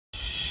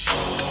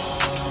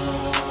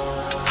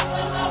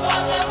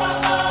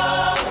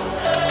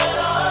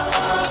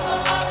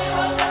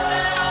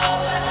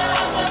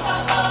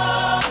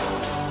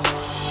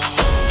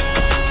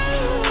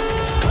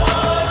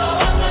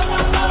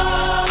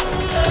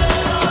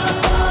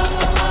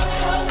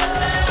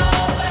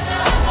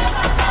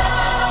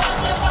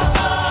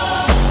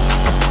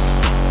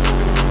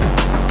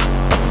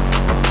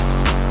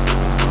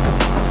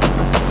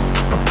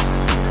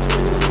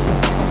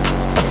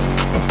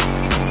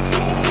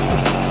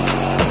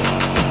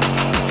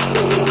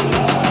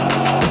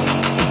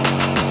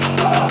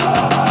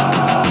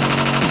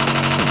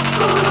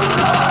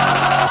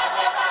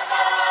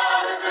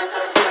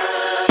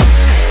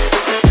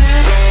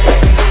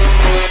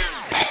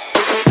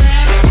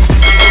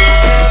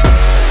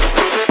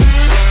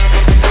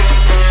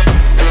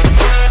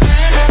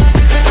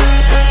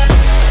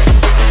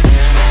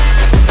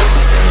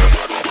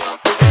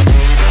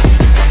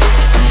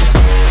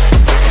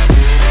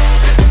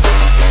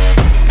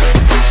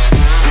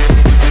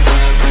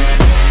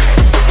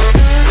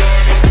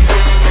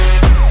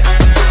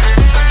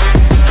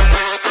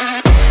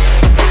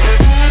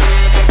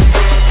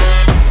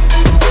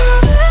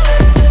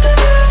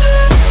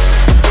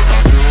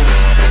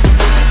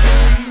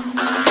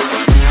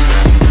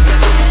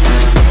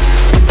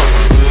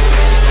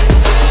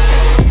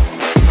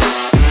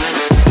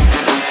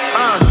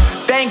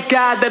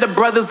that the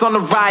brothers on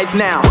the rise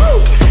now.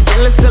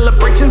 Endless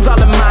celebrations all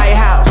in my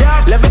house.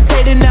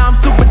 Levitating now, I'm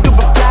super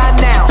duper fly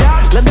now.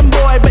 London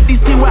boy, but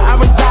DC where I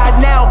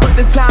reside now. Put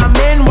the time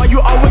in while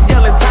you always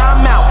yelling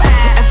time out.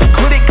 And for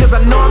quit it, cause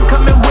I know I'm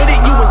coming with it.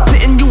 You were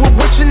sitting, you were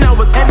wishing I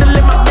was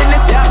handling my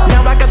business.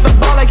 Now I got the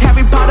ball like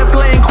Harry Potter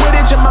playing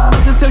Quidditch. And my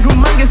business is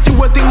humongous, you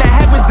would think that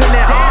happens in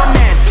it. Damn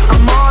man,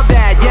 I'm all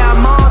that, yeah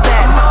I'm all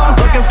that.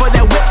 Working for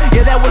that whip,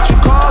 yeah that what you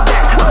call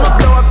that. I'ma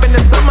blow up in the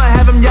summer,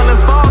 have him yelling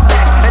fall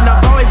back. And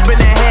I've always been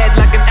ahead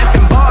like an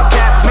effing ball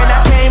cap. Man, I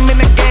came in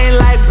the game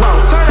like whoa.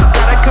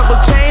 Got a couple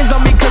chains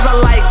on me cause I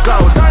like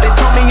gold. They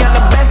told me I'm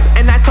the best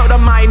and I told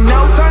them I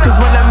know. Cause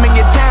when I'm in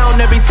your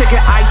town, every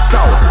ticket I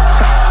sold.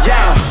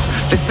 Yeah,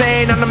 they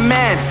saying I'm the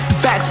man.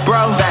 Facts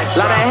bro,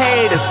 lot of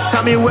haters,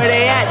 tell me where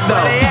they at though.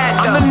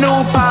 I'm the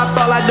new pop,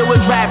 all I do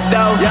is rap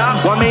though.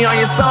 Want me on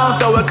your song,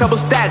 throw a couple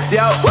stacks,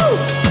 yo.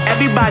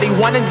 Everybody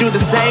wanna do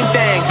the same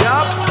thing,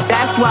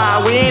 that's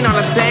why we ain't on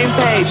the same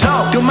page.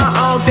 Do my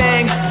own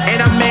thing,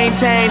 and I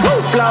maintain.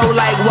 Flow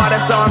like water,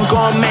 so I'm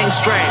going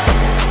mainstream.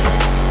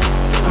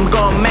 I'm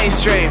going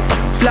mainstream.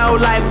 Flow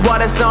like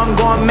water, so I'm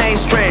going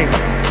mainstream.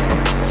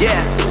 Yeah,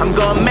 I'm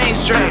going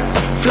mainstream.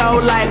 Flow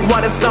like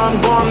water, so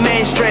I'm going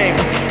mainstream.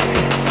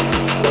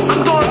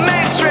 I'm going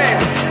mainstream.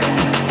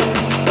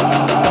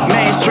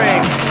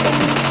 Mainstream.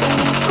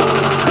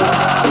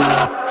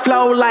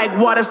 Flow like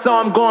water, so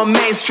I'm going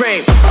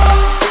mainstream.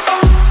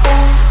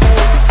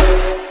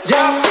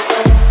 Yup.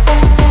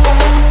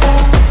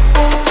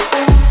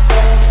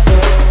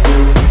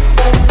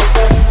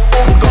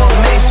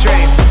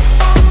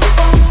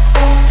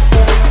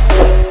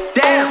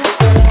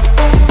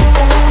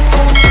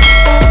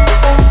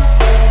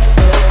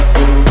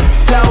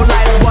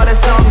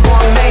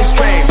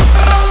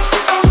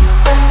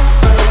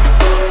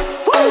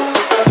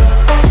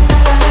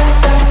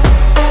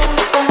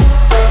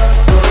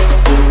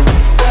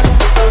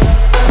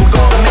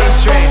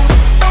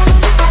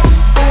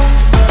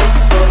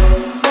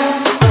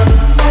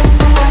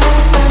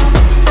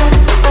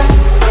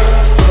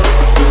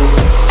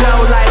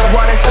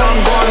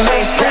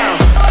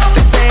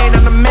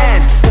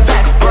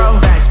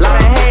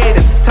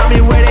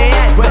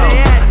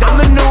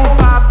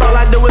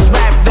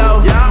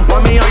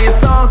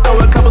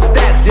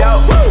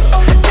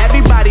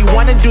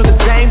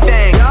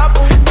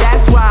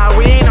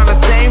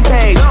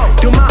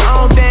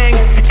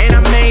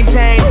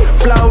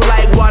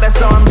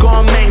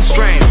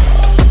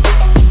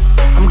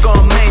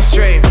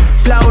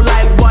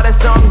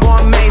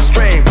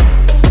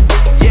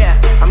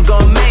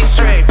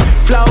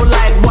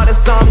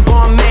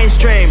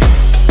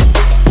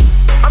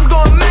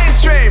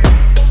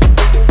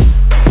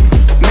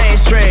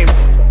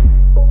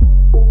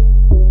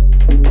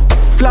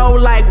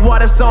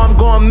 So I'm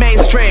going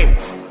mainstream.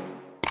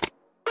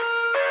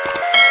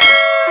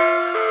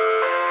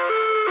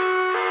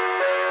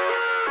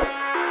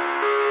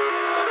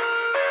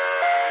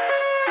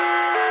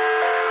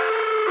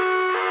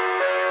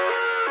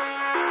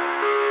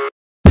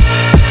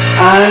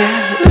 I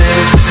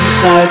live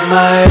inside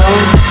my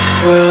own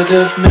world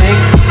of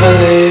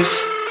make-believe.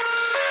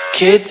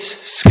 Kids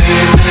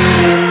screaming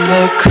in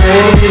the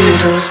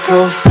cradles,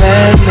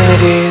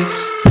 profanities.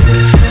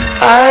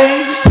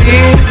 I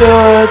see the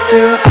world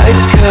through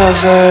ice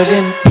covered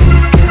in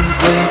ink and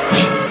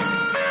bleach.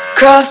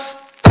 Cross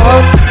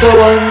out the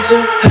ones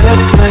who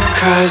heard my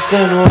cries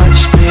and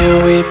watched me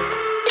weep.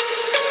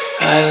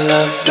 I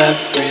love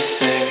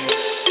everything.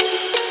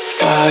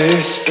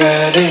 Fire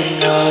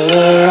spreading all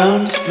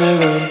around my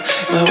room.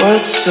 My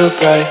world's so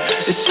bright,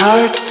 it's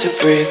hard to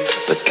breathe,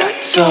 but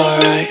that's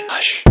alright.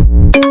 Hush.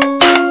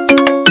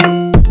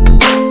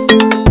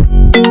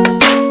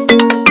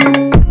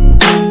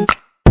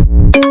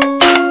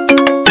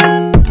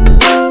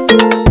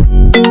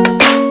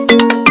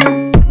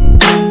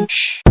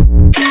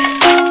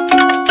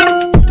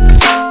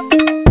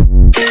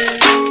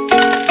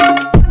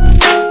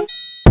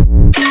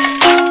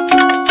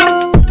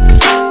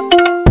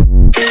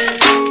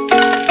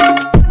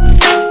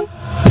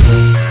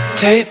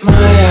 Tape my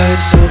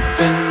eyes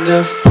open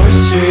to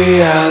force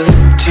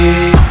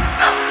reality.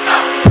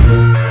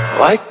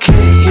 Why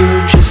can't you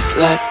just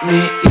let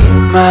me eat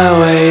my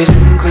weight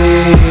in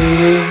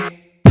glee?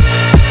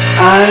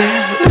 I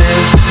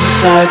live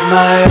inside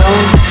my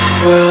own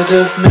world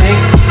of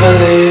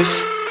make-believe.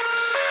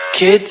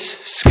 Kids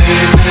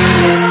screaming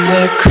in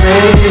their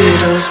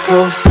cradles,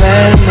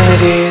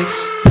 profanities.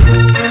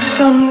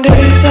 Some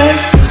days I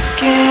feel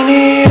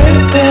skinnier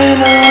than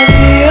all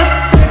the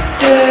other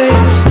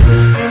days.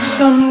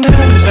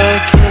 Sometimes I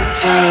can't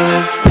tell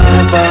if my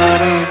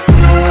body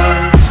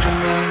belongs to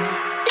me.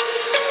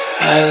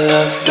 I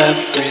love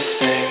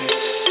everything.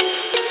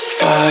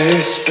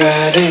 Fire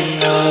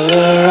spreading all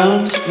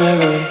around my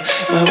room.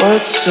 My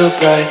world's so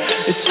bright,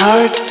 it's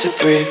hard to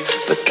breathe,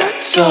 but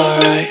that's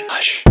alright.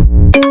 Hush.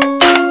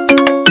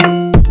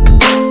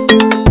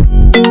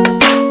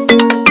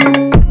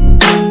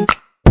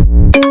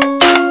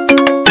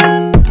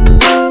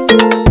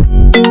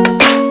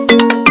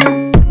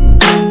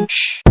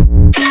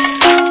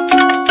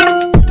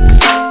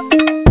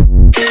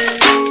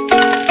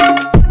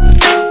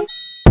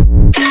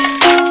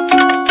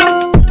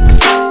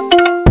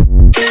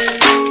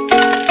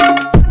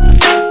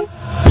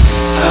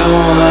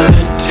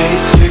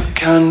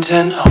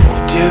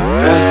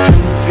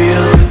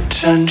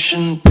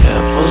 attention.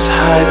 Devils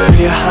hide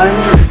behind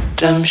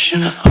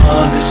redemption.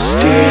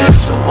 Honesty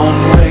is a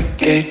one-way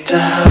gate to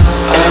hell.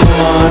 I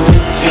wanna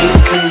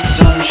taste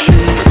consumption.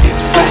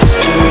 Breathe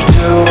faster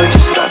to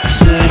waste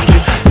oxygen.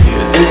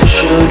 Hear the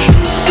children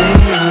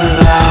sing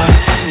aloud.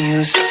 It's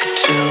music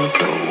till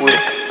the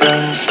wick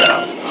burns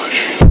out.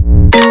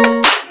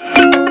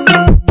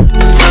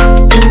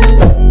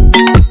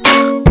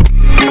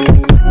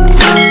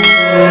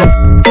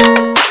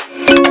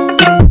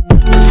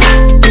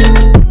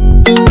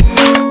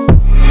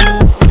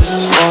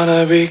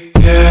 Be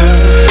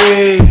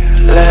carefree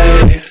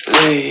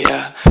lately,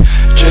 yeah.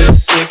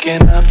 Just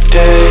picking up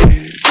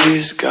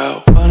daisies.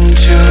 Got one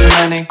too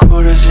many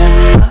quarters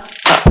in my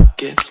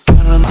pockets.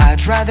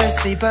 I'd rather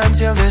sleep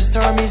until the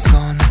storm is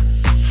gone.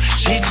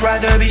 She'd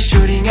rather be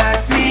shooting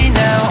at me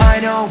now. I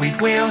know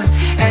it will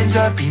end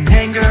up in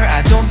anger.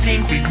 I don't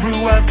think we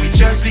grew up, we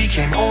just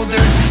became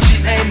older.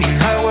 She's aiming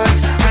her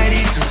words,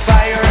 ready to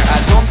fire. I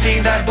don't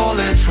think that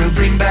bullets will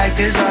bring back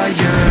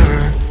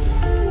desire.